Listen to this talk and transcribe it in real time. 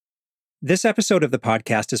This episode of the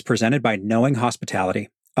podcast is presented by Knowing Hospitality,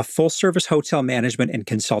 a full-service hotel management and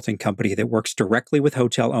consulting company that works directly with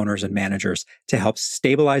hotel owners and managers to help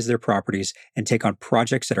stabilize their properties and take on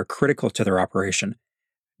projects that are critical to their operation.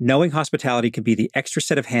 Knowing Hospitality can be the extra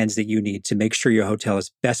set of hands that you need to make sure your hotel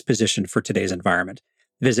is best positioned for today's environment.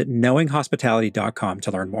 Visit knowinghospitality.com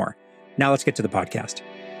to learn more. Now let's get to the podcast.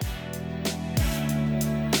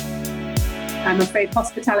 I'm afraid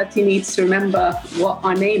hospitality needs to remember what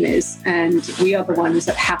our name is, and we are the ones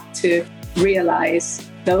that have to realize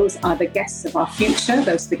those are the guests of our future,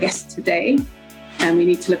 those are the guests today, and we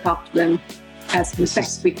need to look after them as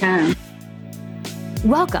best we can.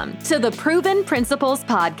 Welcome to the Proven Principles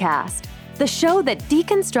Podcast, the show that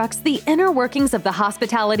deconstructs the inner workings of the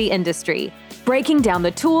hospitality industry, breaking down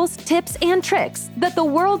the tools, tips, and tricks that the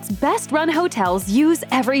world's best-run hotels use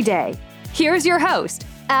every day. Here's your host,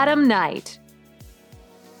 Adam Knight.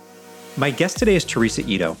 My guest today is Theresa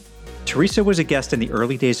Ito. Theresa was a guest in the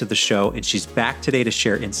early days of the show, and she's back today to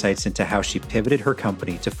share insights into how she pivoted her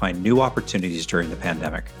company to find new opportunities during the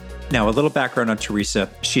pandemic. Now, a little background on Theresa.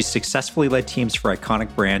 She's successfully led teams for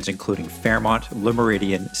iconic brands including Fairmont, Le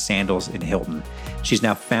Méridien, Sandals, and Hilton. She's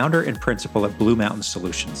now founder and principal at Blue Mountain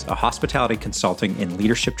Solutions, a hospitality consulting and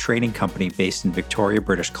leadership training company based in Victoria,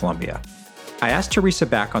 British Columbia. I asked Theresa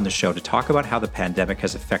back on the show to talk about how the pandemic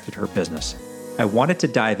has affected her business. I wanted to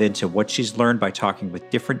dive into what she's learned by talking with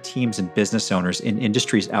different teams and business owners in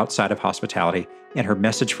industries outside of hospitality and her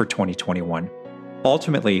message for 2021.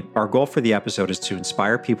 Ultimately, our goal for the episode is to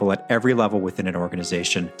inspire people at every level within an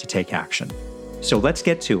organization to take action. So let's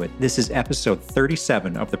get to it. This is episode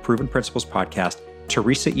 37 of the Proven Principles Podcast,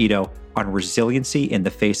 Theresa Ito on resiliency in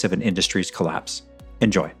the face of an industry's collapse.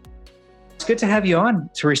 Enjoy. It's good to have you on,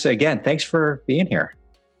 Theresa, again. Thanks for being here.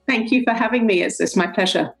 Thank you for having me. It's my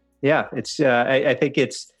pleasure. Yeah, I think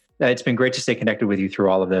it's been great to stay connected with you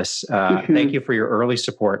through all of this. Thank you for your early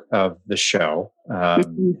support of the show. I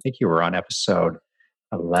think you were on episode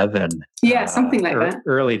 11. Yeah, something like that.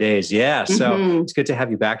 Early days. Yeah. So it's good to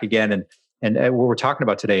have you back again. And what we're talking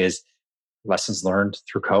about today is lessons learned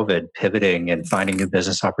through COVID, pivoting and finding new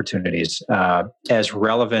business opportunities, as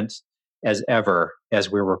relevant as ever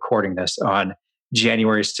as we're recording this on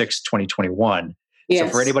January 6th, 2021. Yes.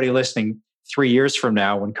 So for anybody listening 3 years from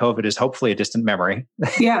now, when COVID is hopefully a distant memory.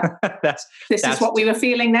 Yeah. That's is what we were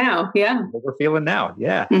feeling now. Yeah. What we're feeling now.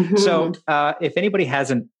 Yeah. So if anybody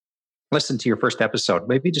hasn't listened to your first episode,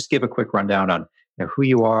 maybe just give a quick rundown on who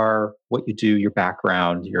you are, what you do, your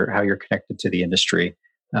background, how you're connected to the industry,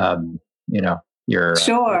 your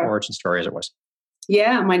origin story as it was.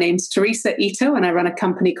 Yeah, my name's Theresa Ito, and I run a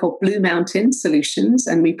company called Blue Mountain Solutions,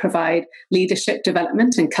 and we provide leadership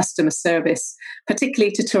development and customer service,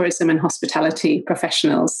 particularly to tourism and hospitality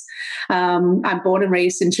professionals. I'm born and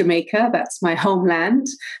raised in Jamaica. That's my homeland.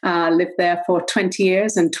 Lived there for 20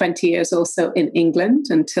 years and 20 years also in England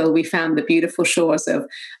until we found the beautiful shores of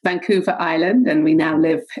Vancouver Island, and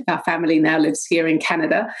our family now lives here in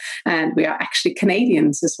Canada, and we are actually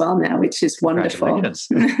Canadians as well now, which is wonderful.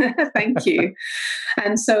 Thank you.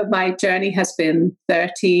 And so my journey has been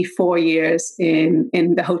 34 years in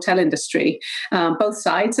the hotel industry, both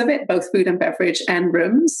sides of it, both food and beverage and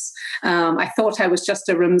rooms. I thought I was just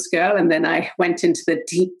a rooms girl, and then I went into the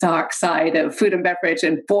deep, dark side of food and beverage,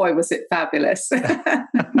 and boy, was it fabulous.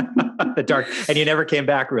 The dark, and you never came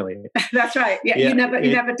back, really. That's right. Yeah, you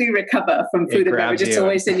never do recover from food and beverage. It's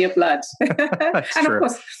always in your blood. And true. Of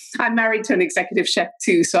course, I'm married to an executive chef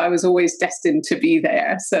too, so I was always destined to be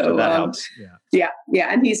there. So that helps.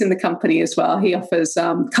 Yeah, and he's in the company as well. He offers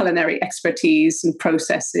culinary expertise and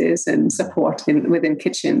processes and support within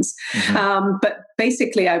kitchens. But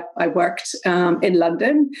basically, I worked in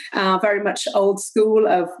London, very much old school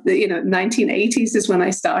of the 1980s is when I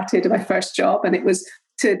started my first job, and it was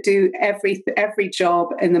to do every job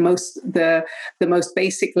in the most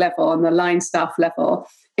basic level, on the line staff level,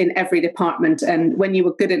 in every department. And when you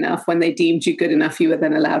were good enough, when they deemed you good enough, you were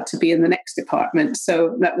then allowed to be in the next department.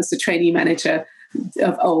 So that was the trainee manager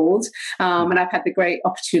of old. And I've had the great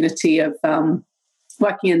opportunity of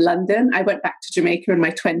working in London. I went back to Jamaica in my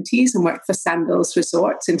 20s and worked for Sandals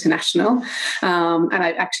Resorts International. And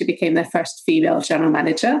I actually became their first female general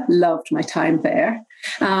manager. Loved my time there.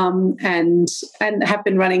 And have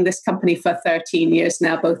been running this company for 13 years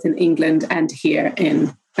now, both in England and here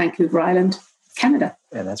in Vancouver Island, Canada.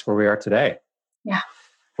 And that's where we are today. Yeah.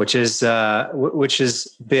 Which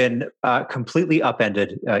has been completely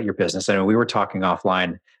upended your business. I know we were talking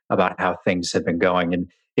offline about how things have been going, and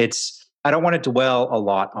I don't want to dwell a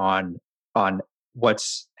lot on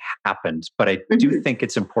what's happened, but I do think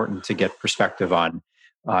it's important to get perspective on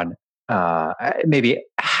maybe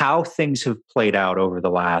how things have played out over the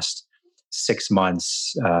last 6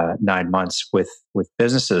 months, 9 months with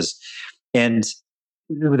businesses. And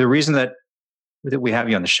the reason that we have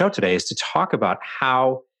you on the show today is to talk about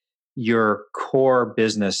how your core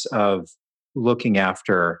business of looking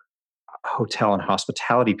after hotel and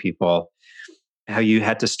hospitality people, how you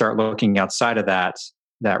had to start looking outside of that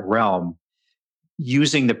realm,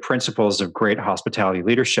 using the principles of great hospitality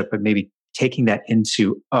leadership, but maybe taking that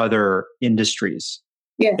into other industries.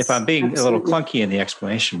 Yes, if I'm being absolutely. a little clunky in the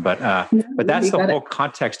explanation, but that's the whole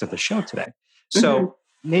context of the show today. So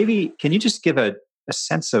maybe can you just give a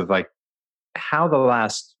sense of like how the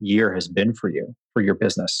last year has been for you, for your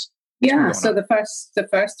business? Yeah. So the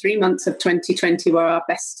first 3 months of 2020 were our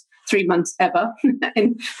best 3 months ever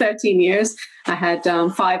in 13 years. I had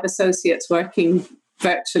 5 associates working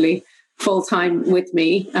virtually full-time with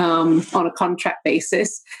me on a contract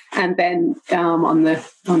basis. And then on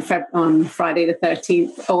Friday the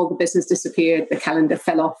 13th, all the business disappeared. The calendar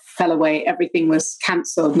fell away. Everything was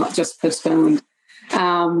cancelled, not just postponed.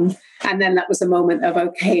 And then that was a moment of,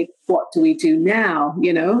 okay, what do we do now?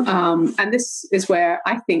 And this is where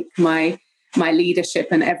I think my leadership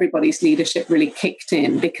and everybody's leadership really kicked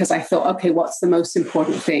in, because I thought, okay, what's the most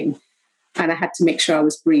important thing? And I had to make sure I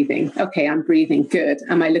was breathing. Okay, I'm breathing. Good.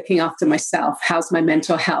 Am I looking after myself? How's my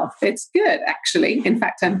mental health? It's good, actually. In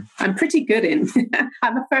fact, I'm pretty good in.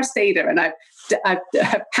 I'm a first aider, and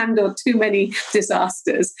I've handled too many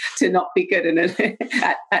disasters to not be good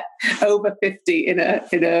at over 50 in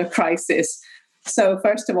a crisis. So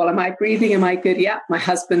first of all, am I breathing? Am I good? Yeah, my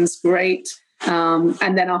husband's great.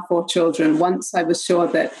 And then our 4 children. Once I was sure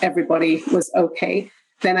that everybody was okay,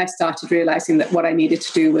 then I started realizing that what I needed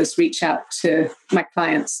to do was reach out to my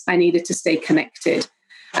clients. I needed to stay connected.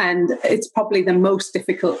 And it's probably the most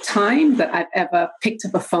difficult time that I've ever picked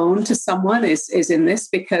up a phone to someone is in this,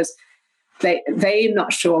 because they're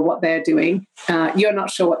not sure what they're doing. You're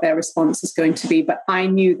not sure what their response is going to be. But I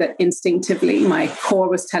knew that instinctively my core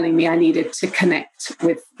was telling me I needed to connect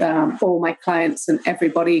with all my clients and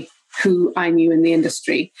everybody who I knew in the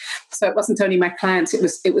industry. So it wasn't only my clients,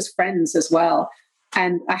 it was friends as well.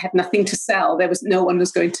 And I had nothing to sell. There was no one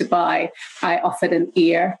was going to buy. I offered an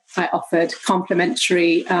ear. I offered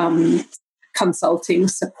complimentary consulting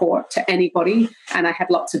support to anybody. And I had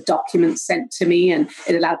lots of documents sent to me, and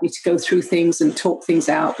it allowed me to go through things and talk things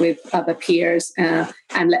out with other peers and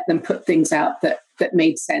let them put things out that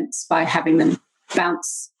made sense by having them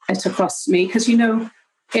bounce it across me. Because,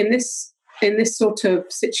 in this sort of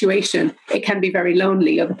situation, it can be very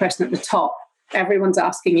lonely. You're the person at the top. Everyone's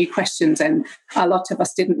asking you questions, and a lot of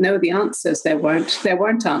us didn't know the answers. There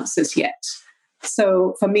weren't answers yet.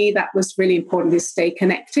 So for me, that was really important, to stay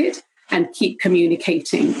connected and keep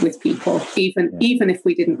communicating with people, even if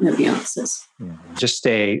we didn't know the answers. Yeah. Just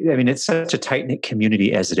stay. I mean, it's such a tight-knit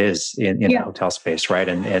community as it is in the hotel space, right?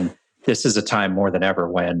 And this is a time more than ever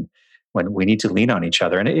when we need to lean on each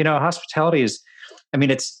other. And hospitality is, I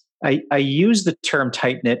mean, I use the term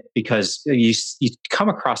tight-knit because you come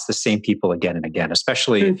across the same people again and again,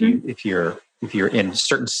 especially if you're in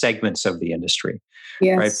certain segments of the industry,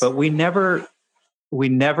 right? But we never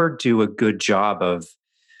do a good job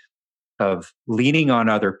of leaning on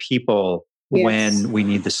other people when we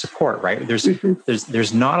need the support, right?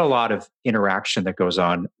 There's not a lot of interaction that goes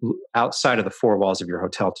on outside of the 4 walls of your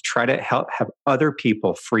hotel to try to have other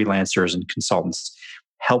people, freelancers and consultants,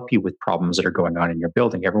 help you with problems that are going on in your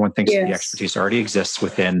building. Everyone thinks that the expertise already exists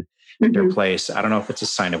within their place. I don't know if it's a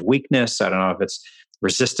sign of weakness. I don't know if it's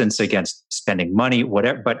resistance against spending money,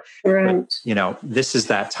 whatever. But this is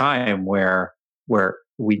that time where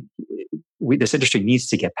we this industry needs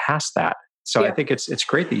to get past that. So I think it's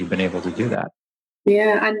great that you've been able to do that.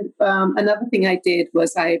 Yeah, and another thing I did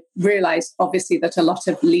was I realized, obviously, that a lot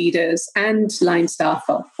of leaders and line staff,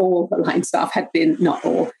 all the line staff had been, not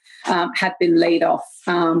all, had been laid off,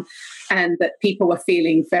 and that people were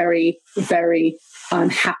feeling very, very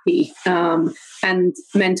unhappy, and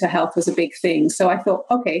mental health was a big thing. So I thought,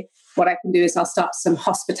 okay, what I can do is I'll start some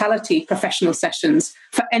hospitality professional sessions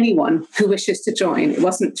for anyone who wishes to join. It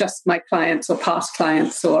wasn't just my clients or past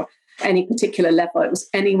clients or any particular level. It was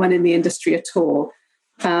anyone in the industry at all.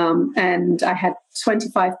 And I had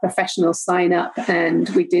 25 professionals sign up, and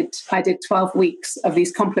I did 12 weeks of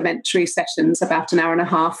these complimentary sessions, about an hour and a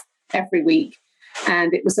half every week.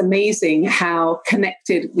 And it was amazing how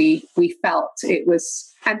connected we felt. It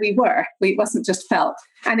was, and we were, it wasn't just felt.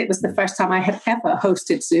 And it was the first time I had ever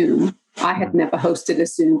hosted Zoom. I had never hosted a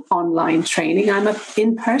Zoom online training. I'm an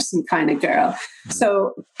in-person kind of girl.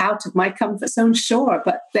 So out of my comfort zone, sure,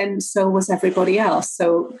 but then so was everybody else.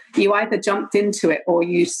 So you either jumped into it or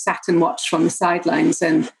you sat and watched from the sidelines,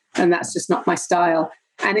 and that's just not my style.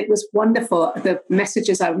 And it was wonderful. The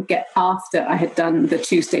messages I would get after I had done the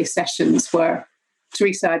Tuesday sessions were,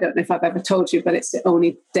 Theresa, I don't know if I've ever told you, but it's the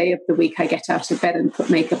only day of the week I get out of bed and put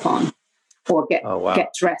makeup on or get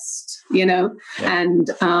dressed, Yeah. And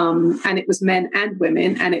it was men and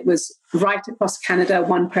women, and it was right across Canada,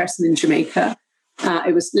 one person in Jamaica.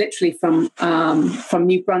 It was literally from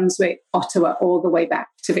New Brunswick, Ottawa, all the way back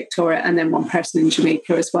to Victoria, and then one person in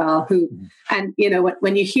Jamaica as well. And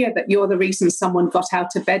when you hear that you're the reason someone got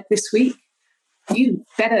out of bed this week, you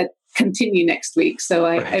better continue next week. So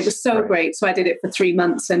it was so great. So I did it for 3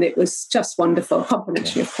 months, and it was just wonderful.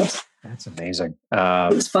 Complimentary, of course. That's amazing.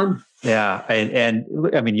 It was fun. Yeah, and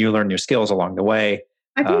I mean, you learned new skills along the way.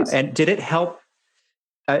 I did. And did it help?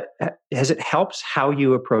 Has it helped how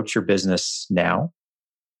you approach your business now?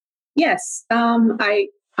 Yes. I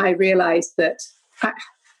realized that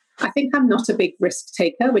I think I'm not a big risk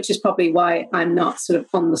taker, which is probably why I'm not sort of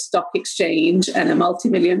on the stock exchange and a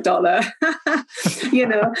multi-million-dollar.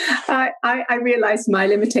 I realized my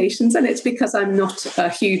limitations, and it's because I'm not a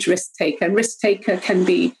huge risk taker. And risk taker can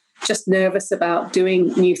be just nervous about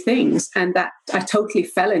doing new things. And that I totally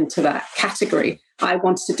fell into that category. I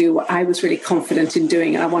wanted to do what I was really confident in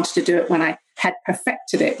doing, and I wanted to do it when I had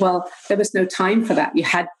perfected it. Well, there was no time for that. You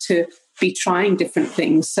had to be trying different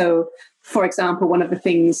things. So, for example, one of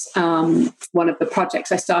the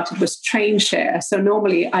projects I started was train share. So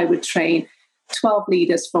normally I would train 12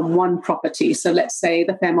 leaders from one property. So let's say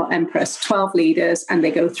the Fairmont Empress, 12 leaders, and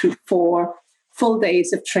they go through 4 full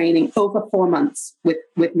days of training over 4 months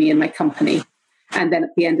with me and my company. And then at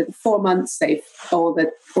the end of the 4 months, they've all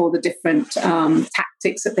the different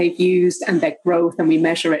tactics that they've used and their growth, and we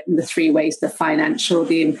measure it in the 3 ways: the financial,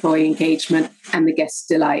 the employee engagement, and the guest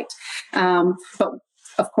delight. But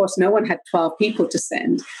of course, no one had 12 people to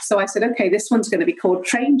send. So I said, okay, this one's going to be called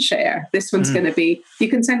Train Share. This one's going to be, you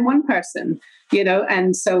can send one person,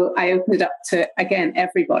 and so I opened it up to, again,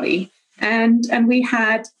 everybody. And we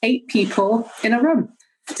had 8 people in a room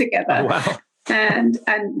together. Oh, wow. And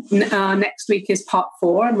next week is part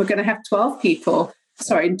 4, and we're going to have 12 people.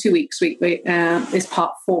 Sorry, in 2 weeks is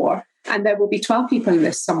part 4. And there will be 12 people in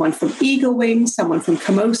this, someone from Eagle Wing, someone from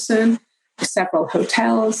Camosun, several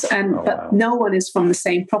hotels, but no one is from the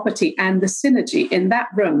same property. And the synergy in that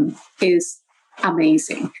room is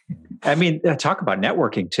amazing. I mean, talk about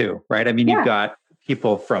networking too, right? I mean, you've got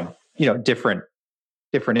people from, different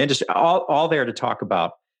industries, all there to talk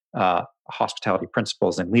about hospitality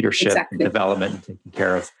principles and leadership and development and taking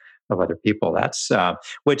care of other people. That's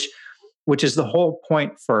which is the whole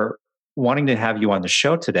point for wanting to have you on the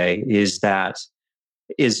show today, is that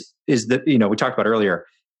we talked about earlier,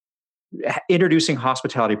 introducing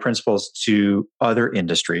hospitality principles to other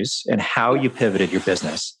industries and how you pivoted your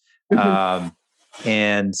business,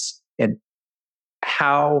 and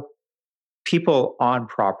how people on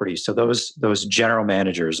property, so those general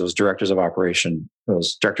managers, those directors of operation,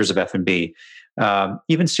 those directors of F&B,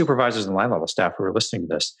 even supervisors and line level staff who are listening to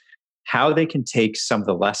this, how they can take some of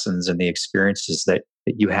the lessons and the experiences that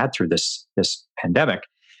you had through this pandemic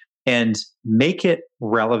and make it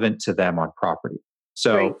relevant to them on property.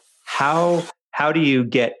 So right. How do you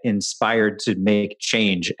get inspired to make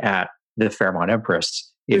change at the Fairmont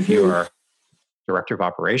Empress if you're director of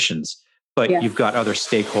operations, but you've got other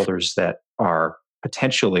stakeholders that are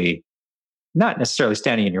potentially not necessarily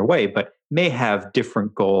standing in your way, but may have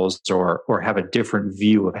different goals or have a different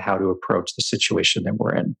view of how to approach the situation that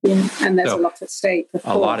we're in. Yeah, and there's a lot at stake.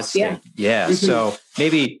 A lot at stake. Yeah. So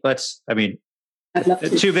maybe I'd love to.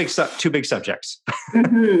 two big subjects.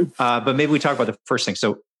 But maybe we talk about the first thing.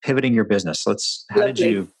 So pivoting your business. How did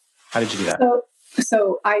you do that?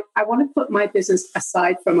 So I want to put my business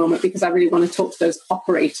aside for a moment because I really want to talk to those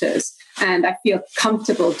operators. And I feel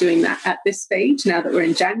comfortable doing that at this stage, now that we're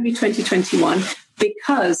in January 2021,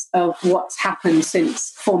 because of what's happened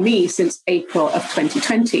since April of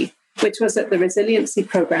 2020, which was that the Resiliency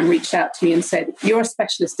program reached out to me and said, you're a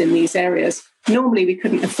specialist in these areas. Normally, we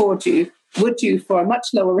couldn't afford you. Would you, for a much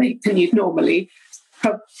lower rate than you'd normally,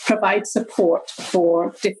 provide support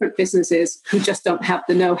for different businesses who just don't have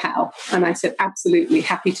the know-how? And I said, absolutely,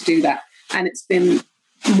 happy to do that. And it's been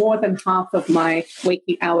more than half of my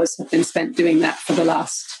waking hours have been spent doing that for the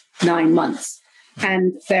last 9 months.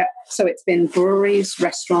 And so it's been breweries,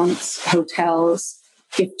 restaurants, hotels,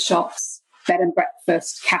 gift shops, bed and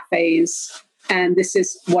breakfast, cafes. And this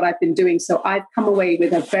is what I've been doing. So I've come away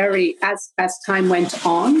with as time went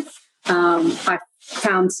on, I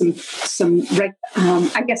found some 5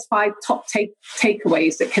 top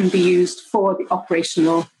takeaways that can be used for the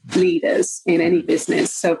operational leaders in any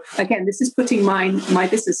business. So again, this is putting my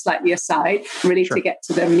business slightly aside, really to get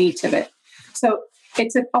to the meat of it. So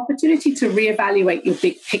it's an opportunity to reevaluate your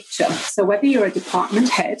big picture. So whether you're a department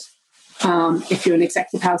head, if you're an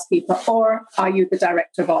executive housekeeper, or are you the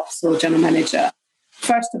director of ops or general manager?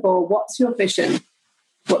 First of all, what's your vision?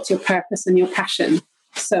 What's your purpose and your passion?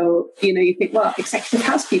 So, you think, well, executive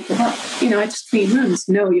housekeeper, well, I just clean rooms.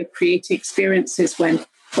 No, you're creating experiences when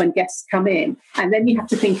guests come in. And then you have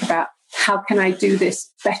to think about, how can I do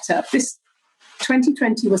this better? This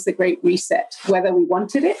 2020 was the Great Reset, whether we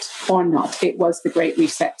wanted it or not. It was the Great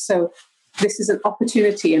Reset. So this is an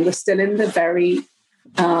opportunity, and we're still in the very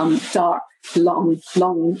dark, long,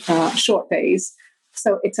 short days.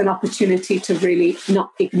 So it's an opportunity to really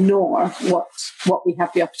not ignore what we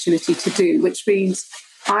have the opportunity to do, which means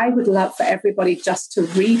I would love for everybody just to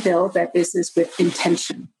rebuild their business with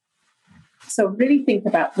intention. So really think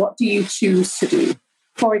about, what do you choose to do?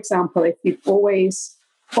 For example, if you've always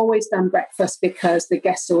done breakfast because the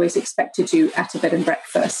guests always expected you at a bed and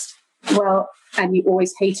breakfast, well, and you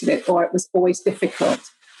always hated it, or it was always difficult,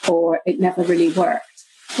 or it never really worked,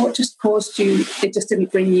 what just caused you, it just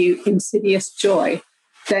didn't bring you insidious joy,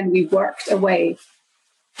 then we worked a way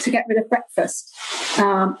to get rid of breakfast.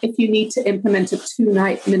 If you need to implement a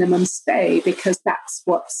 2-night minimum stay because that's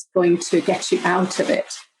what's going to get you out of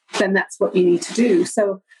it, then that's what you need to do.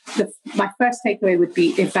 So my first takeaway would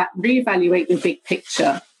be reevaluate your big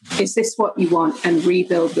picture. Is this what you want? And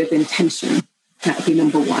rebuild with intention. That would be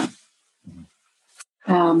number one.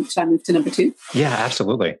 Shall I move to number 2? Yeah,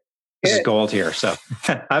 absolutely. This is gold here. So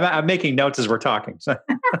I'm making notes as we're talking. So.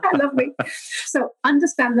 Lovely. So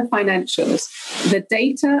understand the financials. The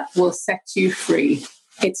data will set you free.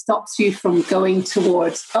 It stops you from going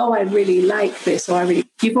towards, oh, I really like this, or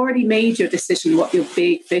you've already made your decision what your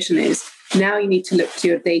big vision is. Now you need to look to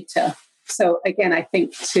your data. So again, I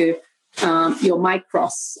think to your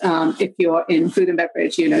micros, if you're in food and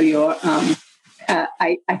beverage,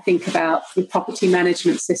 I think about your property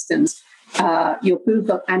management systems, your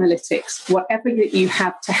Google Analytics, whatever that you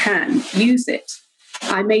have to hand, use it.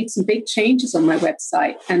 I made some big changes on my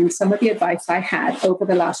website, and some of the advice I had over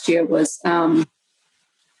the last year was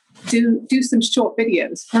do some short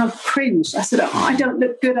videos. And I cringed. I said, I don't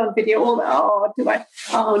look good on video. Oh,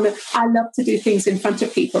 no. I love to do things in front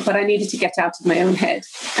of people, but I needed to get out of my own head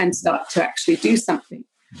and start to actually do something.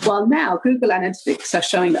 Well, now Google Analytics are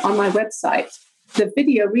showing that on my website, the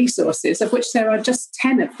video resources, of which there are just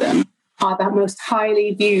 10 of them, are the most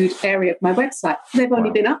highly viewed area of my website. They've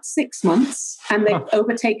only been up 6 months, and they've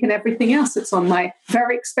overtaken everything else that's on my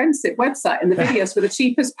very expensive website, and the videos were the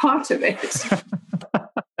cheapest part of it.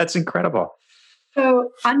 That's incredible.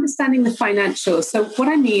 So understanding the financials. So what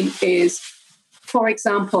I mean is, for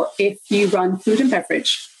example, if you run food and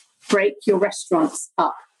beverage, break your restaurants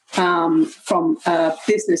up from a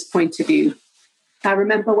business point of view. I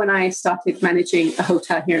remember when I started managing a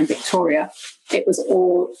hotel here in Victoria, it was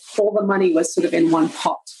all the money was sort of in one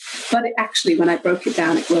pot. But actually, when I broke it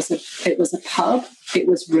down, it was a pub, it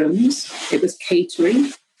was rooms, it was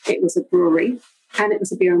catering, it was a brewery, and it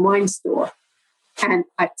was a beer and wine store. And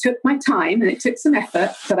I took my time, and it took some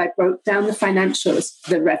effort, but I broke down the financials,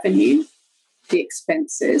 the revenue, the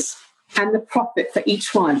expenses, and the profit for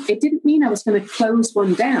each one. It didn't mean I was going to close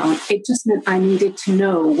one down. It just meant I needed to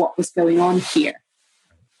know what was going on here.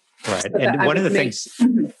 Right. So and one of the things,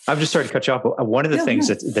 I'm just sorry to cut you off, but one of the things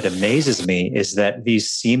that amazes me is that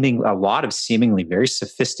a lot of seemingly very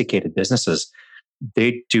sophisticated businesses,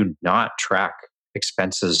 they do not track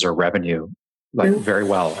expenses or revenue very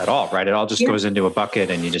well at all, right? It all just goes into a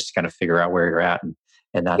bucket, and you just kind of figure out where you're at,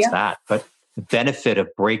 and that's that. But the benefit of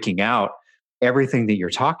breaking out everything that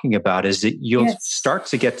you're talking about is that you'll start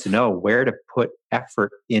to get to know where to put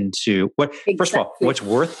effort into. First of all, what's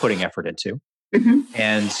worth putting effort into,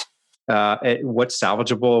 and what's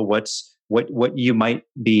salvageable, what you might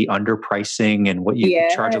be underpricing, and what you can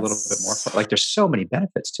charge a little bit more for. Like, there's so many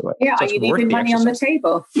benefits to it. Yeah, so are you leaving money on the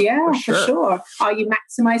table? Yeah, for sure. Are you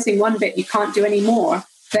maximizing one bit? You can't do any more.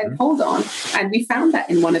 Then hold on. And we found that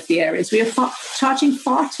in one of the areas. We were charging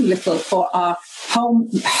far too little for our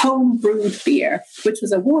home brewed beer, which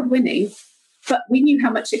was award-winning, but we knew how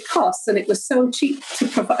much it costs, and it was so cheap to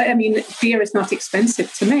provide. I mean, beer is not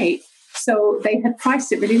expensive to make. So they had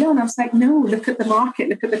priced it really low. And I was like, no, look at the market,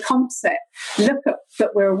 look at the comp set, look at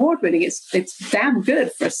that we're award-winning. It's damn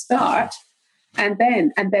good for a start. And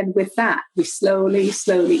then with that, we slowly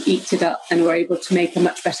eked it up, and were able to make a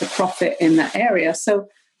much better profit in that area. So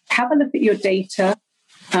have a look at your data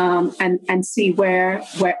and see where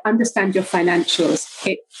understand your financials.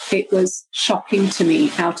 It was shocking to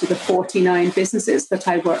me, out of the 49 businesses that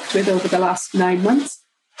I worked with over the last 9 months,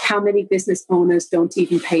 how many business owners don't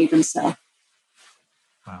even pay themselves.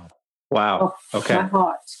 Wow. Oh, Okay. My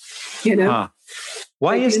heart,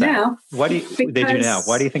 Why they is do that? now. Why do they do now?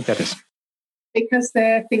 Why do you think that is? Because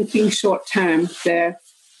they're thinking short term. They're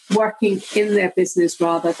working in their business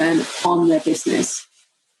rather than on their business.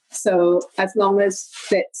 So as long as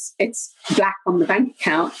it's black on the bank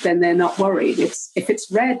account, then they're not worried. If it's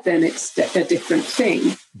red, then it's a different thing.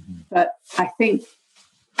 Mm-hmm. But I think,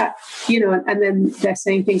 and then they're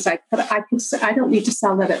saying things like, "But I don't need to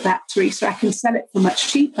sell that at that, Theresa. I can sell it for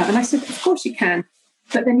much cheaper." And I said, "Of course you can,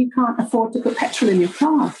 but then you can't afford to put petrol in your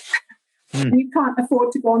car." And you can't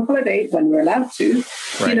afford to go on holiday when we're allowed to.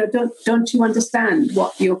 Right. Don't you understand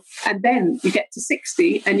and then you get to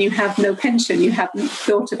 60 and you have no pension. You haven't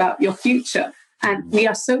thought about your future. And we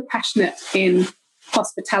are so passionate in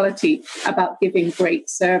hospitality about giving great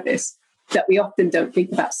service that we often don't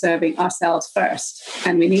think about serving ourselves first.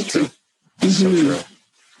 And we need to. Mm-hmm. So true.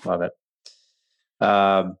 Love it.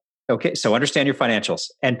 Okay. So understand your financials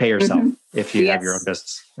and pay yourself if you have your own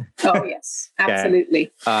business. Oh, yes,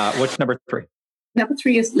 absolutely. What's number 3? Number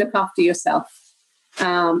 3 is look after yourself.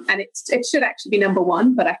 And it should actually be number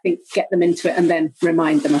 1, but I think get them into it and then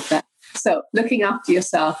remind them of that. So looking after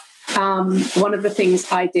yourself. One of the things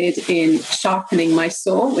I did in sharpening my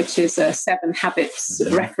saw, which is a 7 habits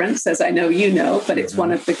reference, as I know you know, but it's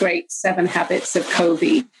one of the great 7 habits of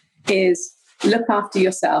Covey, is look after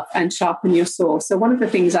yourself and sharpen your saw. So one of the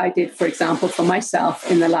things I did, for example, for myself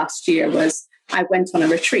in the last year was I went on a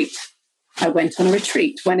retreat.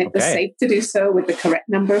 When it was safe to do so with the correct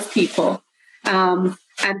number of people. And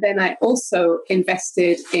then I also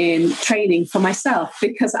invested in training for myself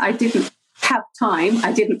because I didn't have time.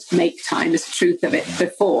 I didn't make time, is the truth of it,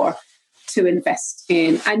 before to invest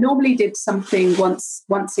in. I normally did something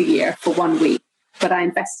once a year for 1 week. But I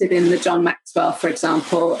invested in the John Maxwell, for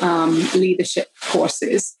example, leadership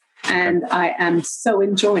courses. And I am so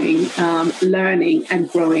enjoying learning and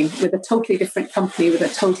growing with a totally different company, with a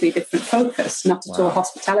totally different focus, not at all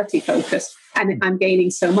hospitality focus. And I'm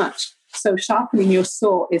gaining so much. So sharpening your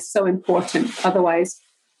saw is so important. Otherwise,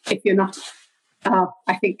 if you're not,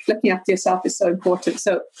 I think looking after yourself is so important.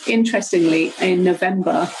 So interestingly, in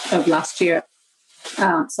November of last year,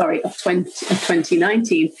 of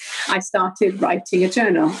 2019, I started writing a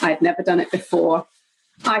journal. I'd never done it before.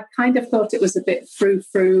 I kind of thought it was a bit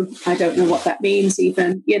frou-frou. I don't know what that means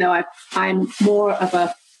even. I'm more of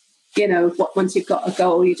a, once you've got a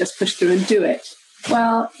goal, you just push through and do it.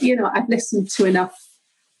 Well, I've listened to enough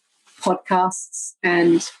podcasts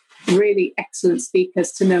and really excellent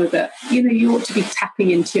speakers to know that, you ought to be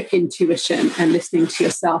tapping into your intuition and listening to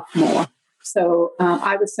yourself more. So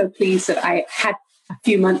I was so pleased that I had a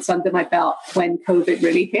few months under my belt when COVID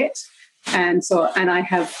really hit. And I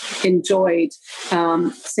have enjoyed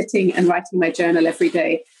sitting and writing my journal every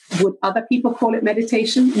day. Would other people call it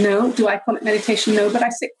meditation? No. Do I call it meditation? No. But I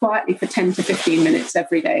sit quietly for 10 to 15 minutes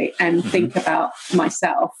every day and think about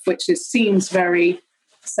myself, which seems very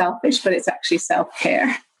selfish, but it's actually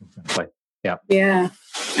self-care. Exactly. Yeah. Yeah.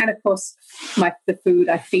 And of course, the food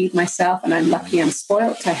I feed myself, and I'm lucky I'm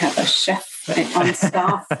spoilt. I have a chef on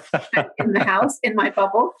staff in the house, in my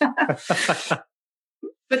bubble.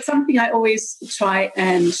 But something I always try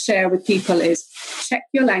and share with people is check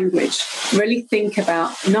your language. Really think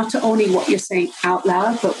about not only what you're saying out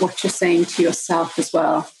loud, but what you're saying to yourself as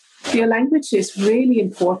well. Your language is really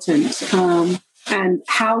important, and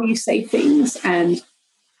how you say things. And,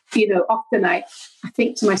 often I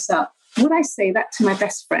think to myself, would I say that to my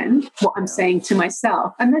best friend, what I'm saying to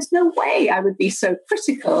myself? And there's no way I would be so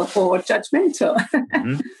critical or judgmental.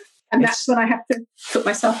 And that's when I have to put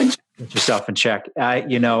myself in check. Put yourself in check.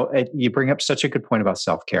 You bring up such a good point about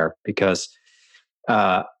self-care because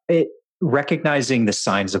recognizing the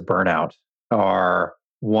signs of burnout are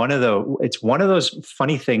one of those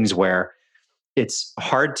funny things where it's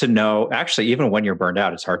hard to know. Actually, even when you're burned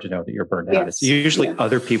out, it's hard to know that you're burned out. It's usually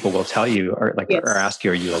other people will tell you or ask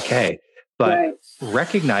you, "Are you okay?" But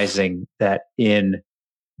recognizing that in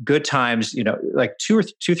good times, like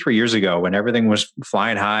 3 years ago when everything was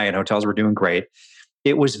flying high and hotels were doing great,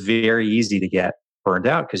 it was very easy to get burned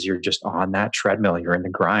out because you're just on that treadmill. You're in the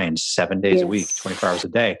grind 7 days a week, 24 hours a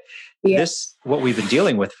day. This, what we've been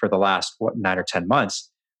dealing with for the last 9 or 10 months,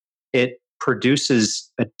 it produces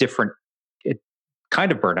a different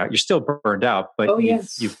kind of burnout. You're still burned out, but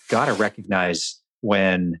you've got to recognize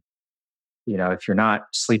when, if you're not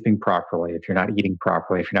sleeping properly, if you're not eating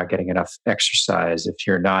properly, if you're not getting enough exercise, if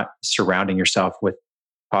you're not surrounding yourself with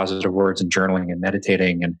positive words and journaling and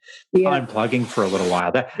meditating and unplugging for a little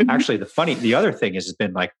while. That actually, the other thing has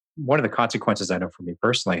been like one of the consequences I know for me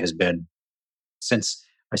personally has been since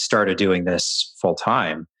I started doing this full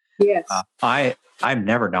time. Yes. I'm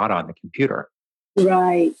never not on the computer.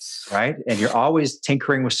 Right. Right. And you're always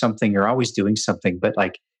tinkering with something. You're always doing something, but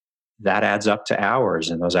like that adds up to hours,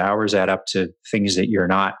 and those hours add up to things that you're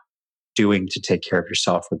not doing to take care of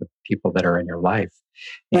yourself or the people that are in your life.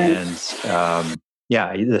 Right. And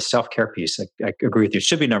yeah, the self-care piece, I agree with you. It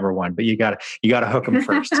should be number one, but you gotta hook them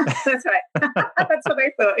first. That's right. That's what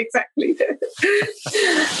I thought exactly.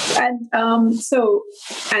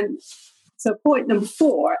 So point number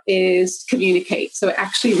 4 is communicate. So it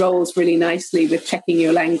actually rolls really nicely with checking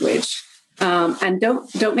your language. And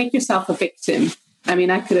don't make yourself a victim. I mean,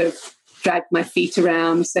 I could have dragged my feet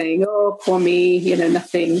around saying, "Oh, poor me,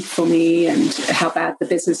 nothing for me," and how bad the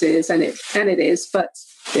business is, and it is, but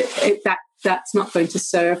that's not going to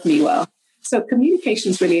serve me well. So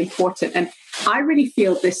communication is really important, and I really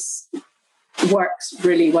feel this works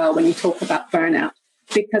really well when you talk about burnout,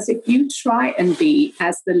 because if you try and be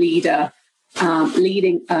as the leader,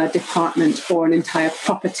 leading a department or an entire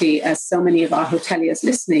property, as so many of our hoteliers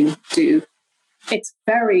listening do, it's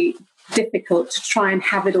very difficult to try and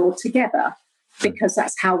have it all together, because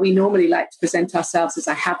that's how we normally like to present ourselves, as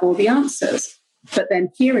I have all the answers. But then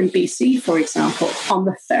here in BC, for example, on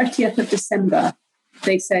the 30th of December,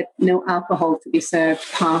 they said no alcohol to be served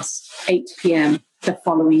past 8 p.m. the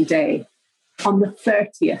following day. On the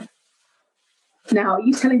 30th. Now, are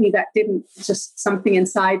you telling me that didn't just, something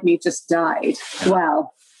inside me just died?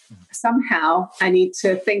 Well, somehow I need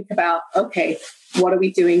to think about, okay, what are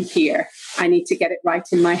we doing here? I need to get it right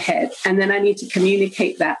in my head. And then I need to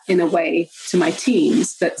communicate that in a way to my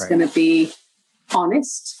teams that's going to be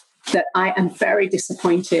honest, that I am very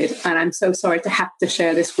disappointed and I'm so sorry to have to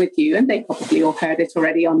share this with you. And they probably all heard it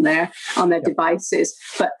already on their devices.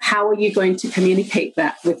 But how are you going to communicate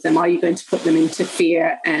that with them? Are you going to put them into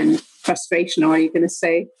fear and frustration? Or are you going to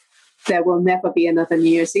say, there will never be another New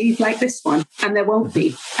Year's Eve like this one? And there won't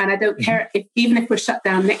be. And I don't care even if we're shut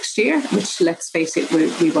down next year, which, let's face it,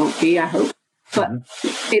 we won't be, I hope. But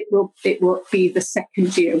it will be the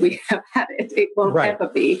second year we have had it. It won't ever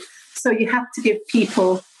be. So you have to give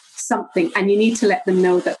people something, and you need to let them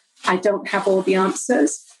know that I don't have all the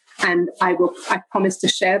answers, and I promise to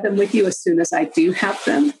share them with you as soon as I do have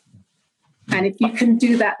them. And if you can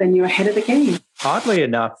do that, then you're ahead of the game. Oddly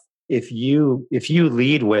enough, if you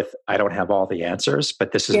lead with, I don't have all the answers,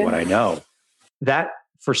 but this is what I know, that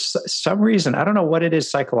for some reason, I don't know what it is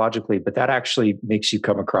psychologically, but that actually makes you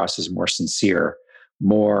come across as more sincere,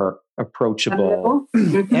 more approachable,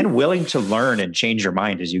 and willing to learn and change your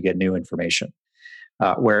mind as you get new information.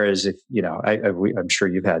 Whereas if, I'm sure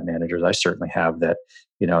you've had managers, I certainly have, that,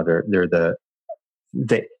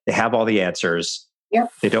 they have all the answers.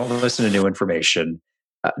 Yep. They don't listen to new information.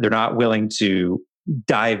 They're not willing to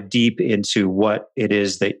dive deep into what it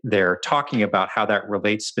is that they're talking about, how that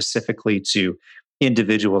relates specifically to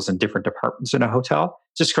individuals in different departments in a hotel.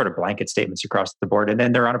 Just sort of blanket statements across the board. And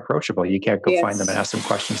then they're unapproachable. You can't go find them and ask them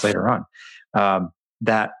questions later on.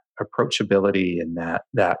 That approachability and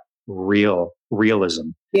that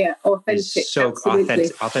realism. Yeah, authentic. So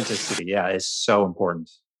authenticity, is so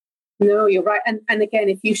important. No, you're right. And again,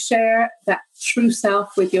 if you share that true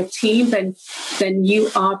self with your team, then you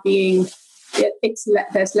are being,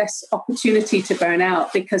 there's less opportunity to burn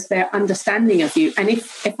out, because they're understanding of you. And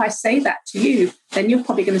if I say that to you, then you're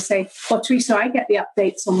probably going to say, well, Theresa, I get the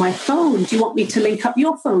updates on my phone. Do you want me to link up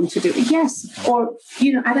your phone to do it? Yes. Or,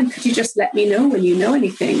 Adam, could you just let me know when you know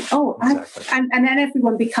anything? Oh, exactly. And then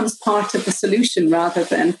everyone becomes part of the solution rather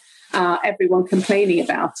than everyone complaining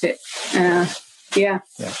about it.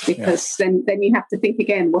 Because then you have to think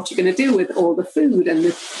again what you're going to do with all the food and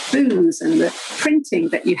the booze and the printing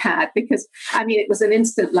that you had. Because, it was an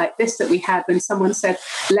instant like this that we had when someone said,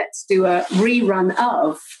 let's do a rerun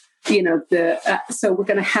of, so we're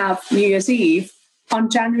going to have New Year's Eve on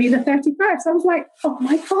January the 31st. I was like, oh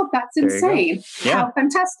my God, that's insane. How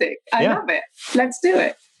fantastic. I love it. Let's do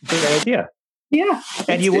it. Good idea. Yeah.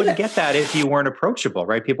 And you wouldn't get that if you weren't approachable,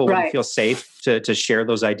 right? People wouldn't feel safe to share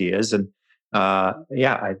those ideas. And I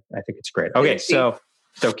think it's great. Okay, so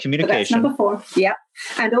communication. So that's number 4. Yeah.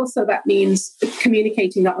 And also that means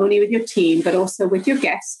communicating not only with your team, but also with your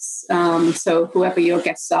guests. So whoever your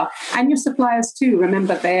guests are, and your suppliers too.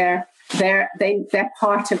 Remember, they're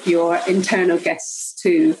part of your internal guests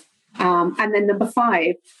too. And then number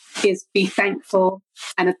 5 is be thankful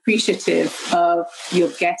and appreciative of your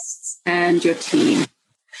guests and your team.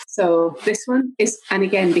 So this one is, and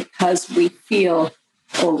again, because we feel,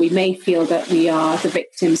 or we may feel, that we are the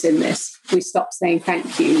victims in this, we stop saying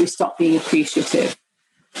thank you, we stop being appreciative.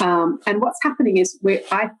 And what's happening is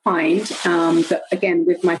I find that, again,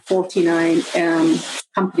 with my 49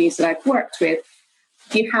 companies that I've worked with,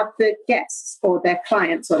 you have the guests or their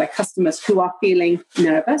clients or their customers who are feeling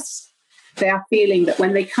nervous. They are feeling that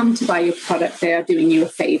when they come to buy your product, they are doing you a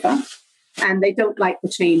favor. And they don't like the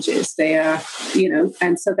changes. They are,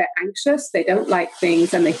 and so they're anxious. They don't like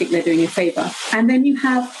things and they think they're doing you a favor. And then you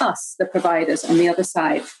have us, the providers, on the other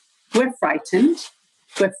side. We're frightened.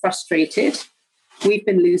 We're frustrated. We've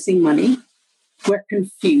been losing money. We're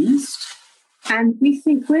confused. And we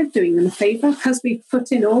think we're doing them a favor because we've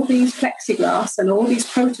put in all these plexiglass and all these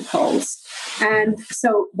protocols. And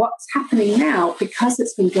so what's happening now, because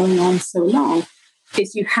it's been going on so long,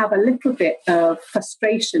 is you have a little bit of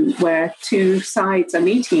frustration where two sides are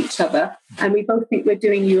meeting each other and we both think we're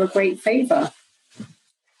doing you a great favor.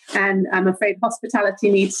 And I'm afraid hospitality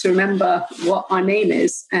needs to remember what our name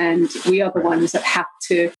is. And we are the ones that have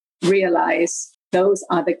to realize those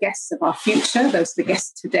are the guests of our future. Those are the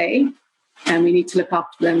guests today. And we need to look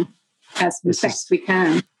after them as best we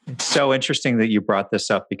can. It's so interesting that you brought this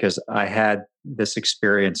up because I had this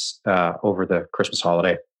experience over the Christmas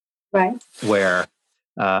holiday. Right. Where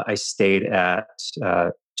I stayed at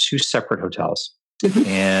two separate hotels,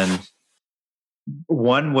 and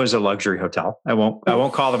one was a luxury hotel. I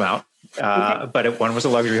won't call them out, but one was a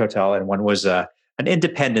luxury hotel, and one was an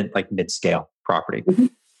independent, like mid-scale property.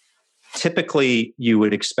 Typically, you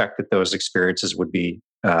would expect that those experiences would be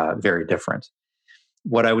very different.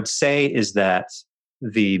 What I would say is that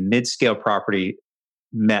the mid-scale property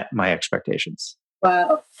met my expectations.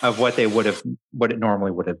 Wow. Of what it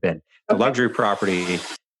normally would have been. The luxury property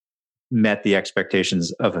met the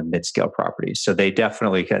expectations of a mid-scale property. So they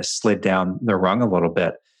definitely kind of slid down the rung a little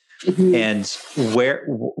bit. And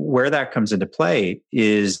where that comes into play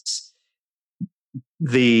is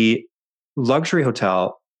the luxury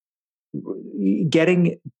hotel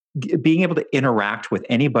being able to interact with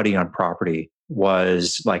anybody on property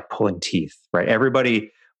was like pulling teeth, right?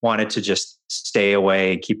 Everybody wanted to just stay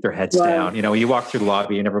away and keep their heads down. You walk through the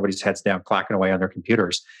lobby and everybody's heads down, clacking away on their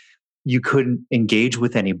computers. You couldn't engage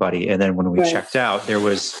with anybody. And then when we checked out, there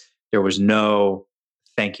was no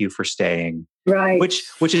thank you for staying. Right. Which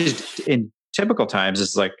is in typical times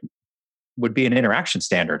is like would be an interaction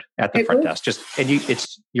standard at the front desk.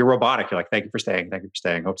 You're robotic. You're like, thank you for staying. Thank you for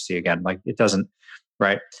staying. Hope to see you again. Like it doesn't,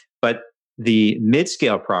 right? But the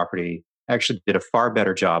mid-scale property actually did a far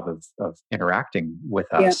better job of interacting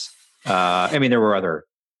with us. I mean, there were other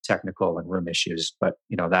technical and room issues, but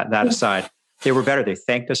that aside, they were better. They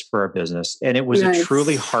thanked us for our business, and it was a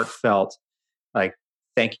truly heartfelt, like,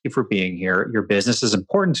 thank you for being here. Your business is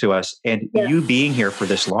important to us, and you being here for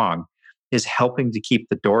this long is helping to keep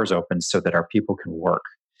the doors open so that our people can work.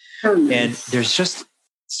 And there's just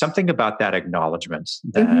something about that acknowledgement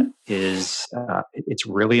that is, it's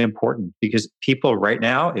really important because people right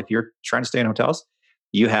now, if you're trying to stay in hotels,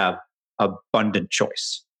 you have abundant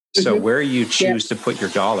choice. So where you choose to put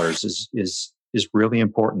your dollars is really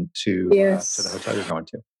important to the hotel you're going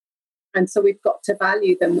to. And so we've got to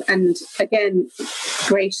value them. And again,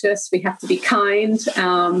 gracious, we have to be kind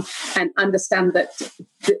and understand that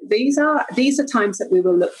these are times that we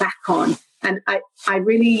will look back on. And I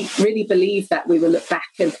really, really believe that we will look back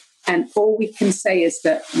and all we can say is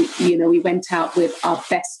that, we went out with our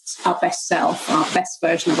best self, our best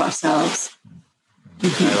version of ourselves.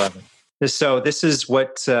 I love it. So this is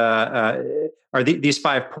what are these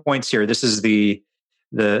 5 points here. This is the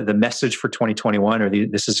message for 2021, or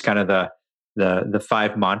this is kind of the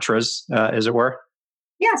 5 mantras, as it were.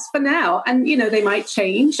 Yes, for now. And, they might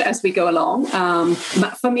change as we go along.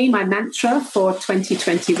 But for me, my mantra for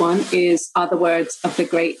 2021 are the words of the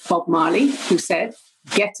great Bob Marley, who said,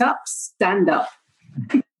 get up, stand up.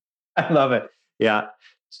 I love it. Yeah,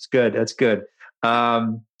 it's good. That's good. I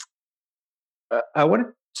want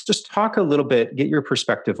to just talk a little bit, get your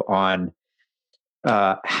perspective on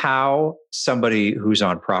how somebody who's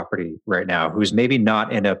on property right now, who's maybe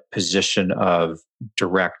not in a position of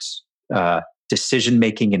direct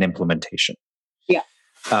decision-making and implementation. Yeah.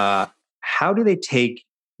 How do they take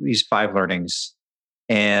these 5 learnings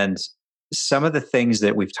and some of the things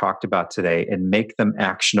that we've talked about today and make them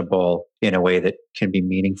actionable in a way that can be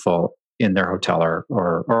meaningful in their hotel or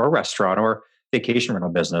a restaurant or vacation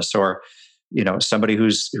rental business, or somebody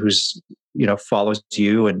who's follows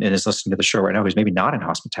you and is listening to the show right now who's maybe not in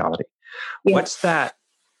hospitality? What's that?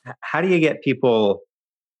 How do you get people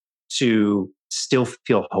to still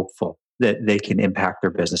feel hopeful that they can impact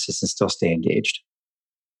their businesses and still stay engaged?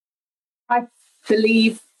 I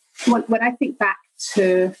believe when I think back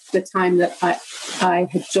to the time that I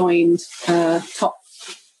had joined a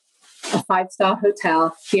 5-star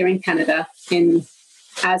hotel here in Canada.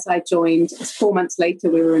 As I joined, 4 months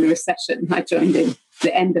later, we were in a recession. I joined in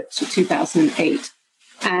the end of 2008.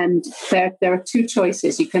 And there are 2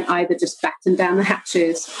 choices. You can either just batten down the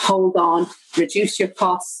hatches, hold on, reduce your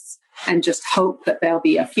costs, and just hope that there'll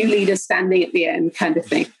be a few leaders standing at the end kind of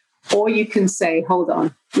thing. Or you can say, hold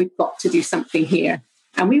on, we've got to do something here.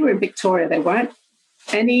 And we were in Victoria. There weren't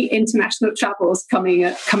any international travels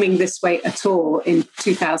coming this way at all in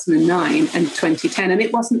 2009 and 2010. And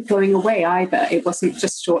it wasn't going away either. It wasn't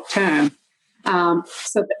just short term.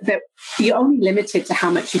 So that you're only limited to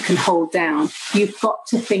how much you can hold down. You've got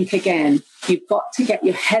to think again. You've got to get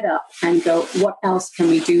your head up and go, what else can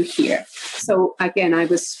we do here? So again, I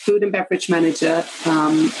was food and beverage manager,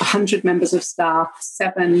 100 members of staff,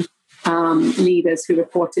 7 leaders who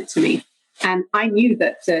reported to me. And I knew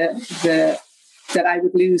that that I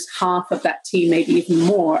would lose half of that team, maybe even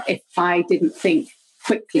more, if I didn't think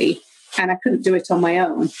quickly. And I couldn't do it on my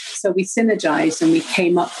own. So we synergized and we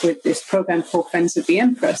came up with this program called Friends of the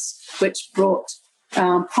Empress, which brought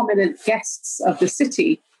prominent guests of the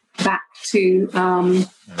city back to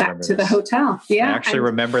the hotel. Yeah, I actually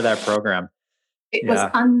remember that program. It was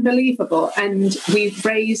unbelievable. And we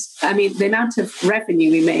raised, the amount of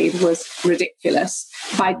revenue we made was ridiculous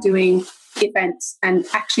by doing events and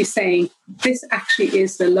actually saying, this actually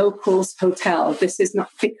is the locals hotel. This is not,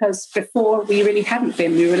 because before we really hadn't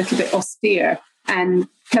been, we were a little bit austere, and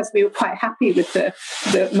because we were quite happy with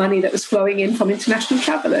the money that was flowing in from international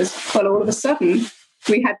travelers. Well, all of a sudden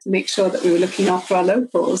we had to make sure that we were looking after our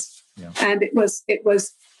locals. Yeah. And it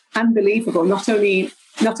was unbelievable. Not only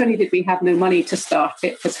did we have no money to start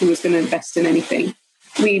it, because who was going to invest in anything,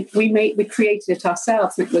 we created it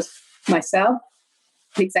ourselves. And it was myself,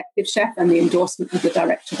 the executive chef, and the endorsement of the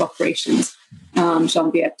director of operations,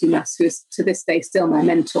 Jean-Pierre Dumas, who is to this day still my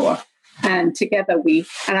mentor. And together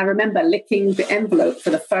and I remember licking the envelope for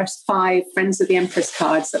the first 5 Friends of the Empress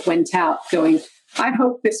cards that went out, going, I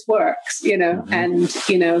hope this works, mm-hmm. And,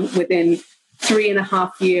 within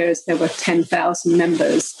 3.5 years, there were 10,000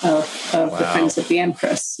 members of the Friends of the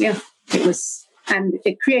Empress. Yeah, it was, and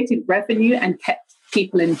it created revenue and kept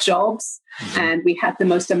people in jobs. Mm-hmm. And we had the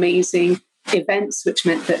most amazing events, which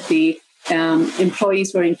meant that the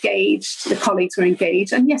employees were engaged, the colleagues were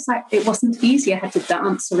engaged. And yes, it wasn't easy. I had to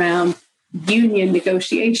dance around union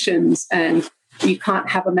negotiations, and you can't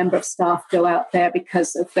have a member of staff go out there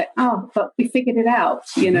because of but we figured it out.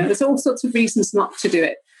 There's all sorts of reasons not to do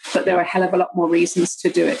it, but there are a hell of a lot more reasons to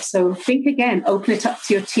do it. So think again, open it up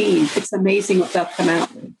to your team. It's amazing what they'll come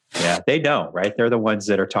out with. Yeah, they know, right? They're the ones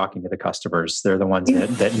that are talking to the customers. They're the ones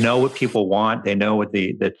that know what people want. They know what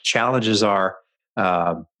the challenges are.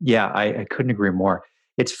 I couldn't agree more.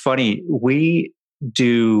 It's funny. We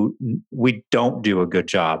don't do a good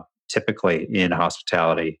job typically in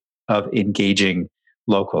hospitality of engaging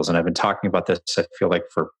locals. And I've been talking about this, I feel like,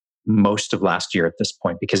 for most of last year at this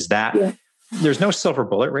point, because there's no silver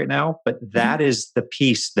bullet right now, but that is the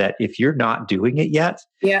piece that if you're not doing it yet,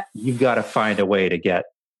 you've got to find a way to get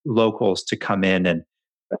locals to come in. And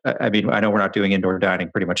I know we're not doing indoor dining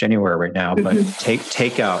pretty much anywhere right now, but take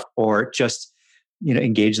takeout, or just,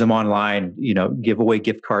 engage them online, give away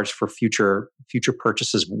gift cards for future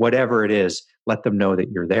purchases, whatever it is, let them know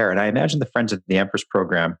that you're there. And I imagine the Friends of the Empress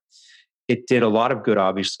program, it did a lot of good,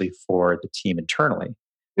 obviously, for the team internally,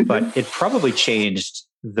 but it probably changed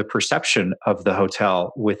the perception of the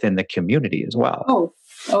hotel within the community as well. Oh,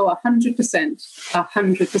 100%.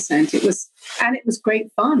 100%. It was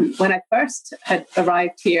great fun. When I first had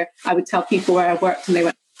arrived here, I would tell people where I worked, and they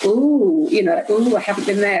went, I haven't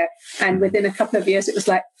been there. And within a couple of years, it was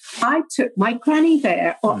like, I took my granny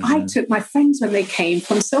there, or I took my friends when they came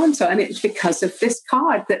from so-and-so. And it was because of this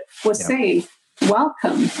card that was saying,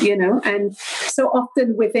 welcome, and so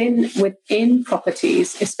often within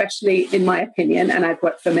properties, especially in my opinion, and I've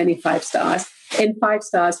worked for many 5 stars, in 5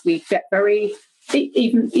 stars, we get very,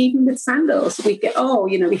 even with Sandals, we get,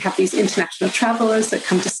 we have these international travelers that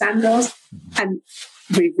come to Sandals, and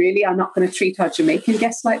we really are not going to treat our Jamaican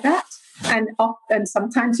guests like that. And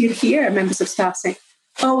sometimes you'd hear members of staff saying,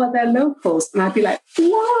 they're locals. And I'd be like,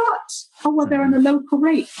 what? They're on a local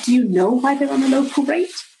rate. Do you know why they're on a local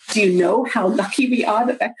rate? Do you know how lucky we are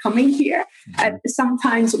that they're coming here? And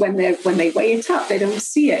sometimes when they weigh it up, they don't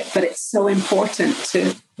see it. But it's so important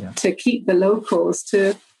to keep the locals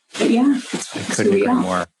to, I couldn't agree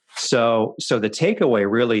more. So the takeaway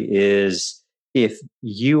really is, if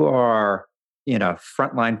you are in a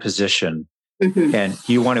frontline position and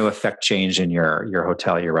you want to affect change in your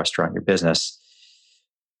hotel, your restaurant, your business,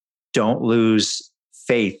 don't lose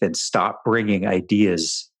faith and stop bringing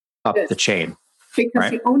ideas up the chain.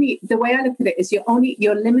 Because the way I look at it is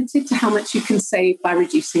you're limited to how much you can save by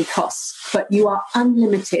reducing costs, but you are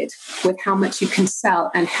unlimited with how much you can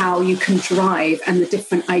sell and how you can drive and the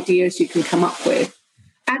different ideas you can come up with.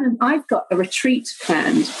 Adam, I've got a retreat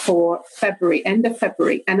planned for February, end of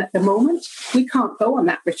February. And at the moment, we can't go on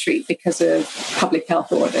that retreat because of public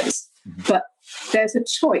health orders. But there's a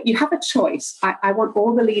choice. You have a choice. I want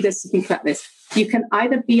all the leaders to think about this. You can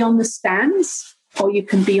either be on the stands or you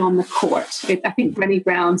can be on the court. I think Brené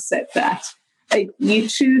Brown said that. You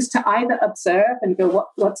choose to either observe and go,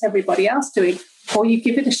 what's everybody else doing? Or you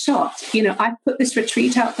give it a shot. I've put this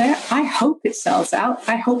retreat out there. I hope it sells out.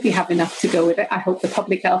 I hope we have enough to go with it. I hope the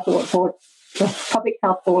public health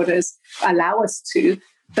orders allow us to.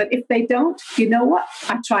 But if they don't, you know what?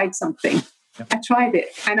 I tried something. I tried it.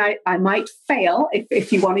 And I might fail,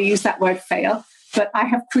 if you want to use that word fail. But I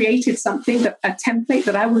have created something, a template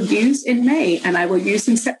that I will use in May and I will use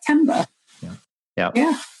in September. Yeah.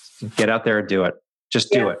 Get out there and do it.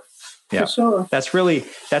 Just do it. Yeah, for sure. That's really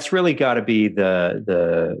got to be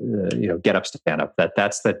the get up, stand up.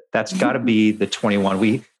 That's got to be the 21.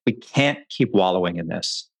 We can't keep wallowing in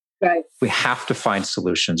this. Right. We have to find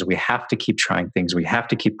solutions. We have to keep trying things. We have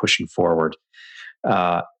to keep pushing forward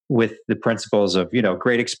with the principles of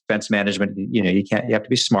great expense management. You have to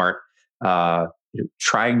be smart.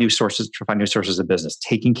 Trying new sources to find new sources of business.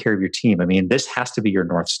 Taking care of your team. I mean, this has to be your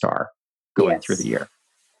North Star going through the year.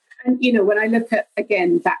 And, when I look at,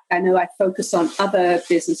 again, that I know I focus on other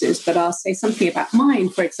businesses, but I'll say something about mine,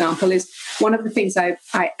 for example, is one of the things I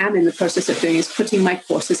am in the process of doing is putting my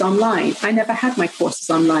courses online. I never had my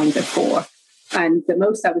courses online before. And the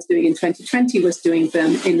most I was doing in 2020 was doing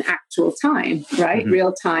them in actual time, right? Mm-hmm.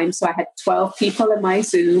 Real time. So I had 12 people in my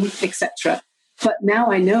Zoom, etc. But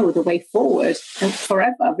now I know the way forward and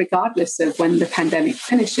forever, regardless of when the pandemic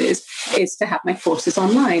finishes, is to have my courses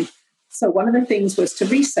online. So one of the things was to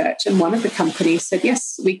research, and one of the companies said,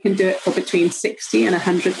 yes, we can do it for between $60,000 and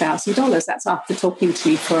 $100,000. That's after talking to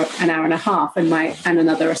me for an hour and a half and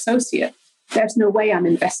another associate. There's no way I'm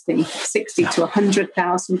investing $60,000 to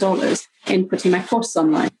 $100,000 in putting my course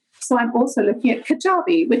online. So I'm also looking at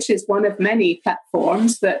Kajabi, which is one of many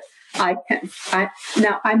platforms that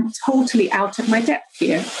now I'm totally out of my depth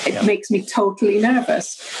here. It makes me totally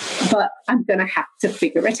nervous, but I'm going to have to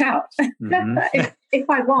figure it out. Mm-hmm. if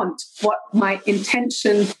I want what my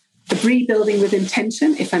intention, the rebuilding with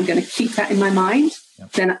intention, if I'm going to keep that in my mind,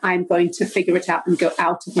 then I'm going to figure it out and go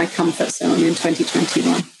out of my comfort zone in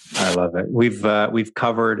 2021. I love it. We've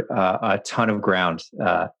covered a ton of ground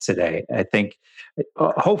today. I think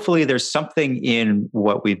hopefully there's something in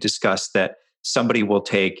what we've discussed that somebody will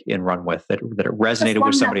take and run with, that it resonated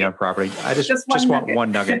with somebody on property. I just want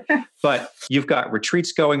one nugget. But you've got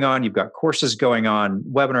retreats going on, you've got courses going on,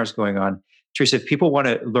 webinars going on. Theresa, if people want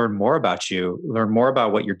to learn more about you, learn more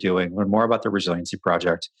about what you're doing, learn more about the Resiliency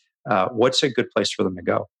Project, what's a good place for them to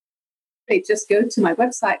go? They just go to my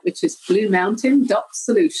website, which is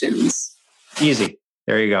bluemountain.solutions. Easy.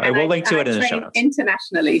 There you go. And we'll link to it in the show notes.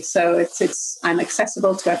 Internationally, so I'm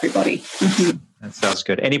accessible to everybody. Mm-hmm. That sounds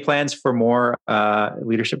good. Any plans for more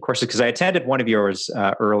leadership courses? Because I attended one of yours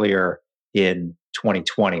earlier in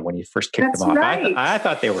 2020 when you first kicked them off. Right. I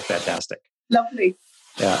thought they were fantastic. Lovely.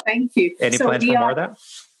 Yeah. Thank you. Any plans for more of that?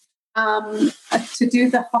 To do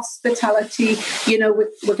the hospitality,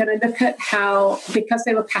 we're going to look at how, because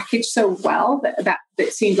they were packaged so well that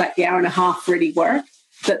it seemed like the hour and a half really worked,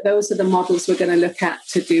 that those are the models we're going to look at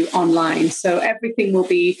to do online. So everything will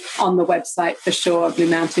be on the website for sure,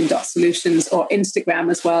 bluemountain.solutions, or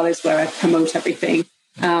Instagram as well is where I promote everything.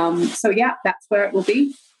 That's where it will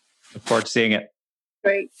be. Look forward to seeing it.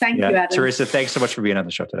 Great. Thank you, Adam. Theresa, thanks so much for being on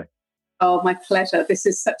the show today. Oh, my pleasure. This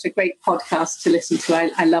is such a great podcast to listen to.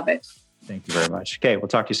 I love it. Thank you very much. Okay, we'll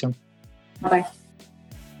talk to you soon. Bye-bye.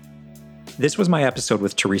 This was my episode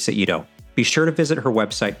with Theresa Ito. Be sure to visit her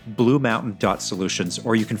website, bluemountain.solutions,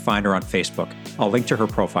 or you can find her on Facebook. I'll link to her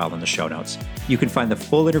profile in the show notes. You can find the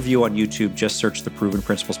full interview on YouTube. Just search the Proven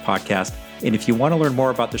Principles Podcast. And if you want to learn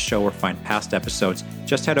more about the show or find past episodes,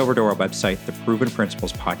 just head over to our website,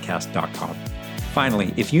 theprovenprinciplespodcast.com.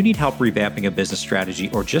 Finally, if you need help revamping a business strategy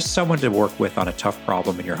or just someone to work with on a tough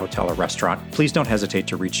problem in your hotel or restaurant, please don't hesitate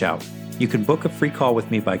to reach out. You can book a free call with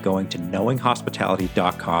me by going to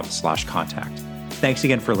knowinghospitality.com/contact. Thanks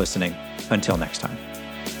again for listening. Until next time.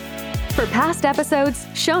 For past episodes,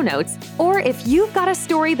 show notes, or if you've got a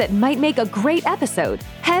story that might make a great episode,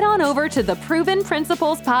 head on over to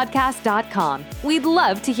theprovenprinciplespodcast.com. We'd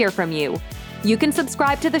love to hear from you. You can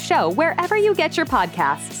subscribe to the show wherever you get your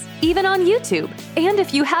podcasts, even on YouTube. And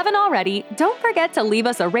if you haven't already, don't forget to leave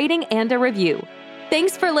us a rating and a review.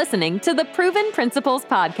 Thanks for listening to the Proven Principles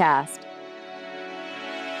Podcast.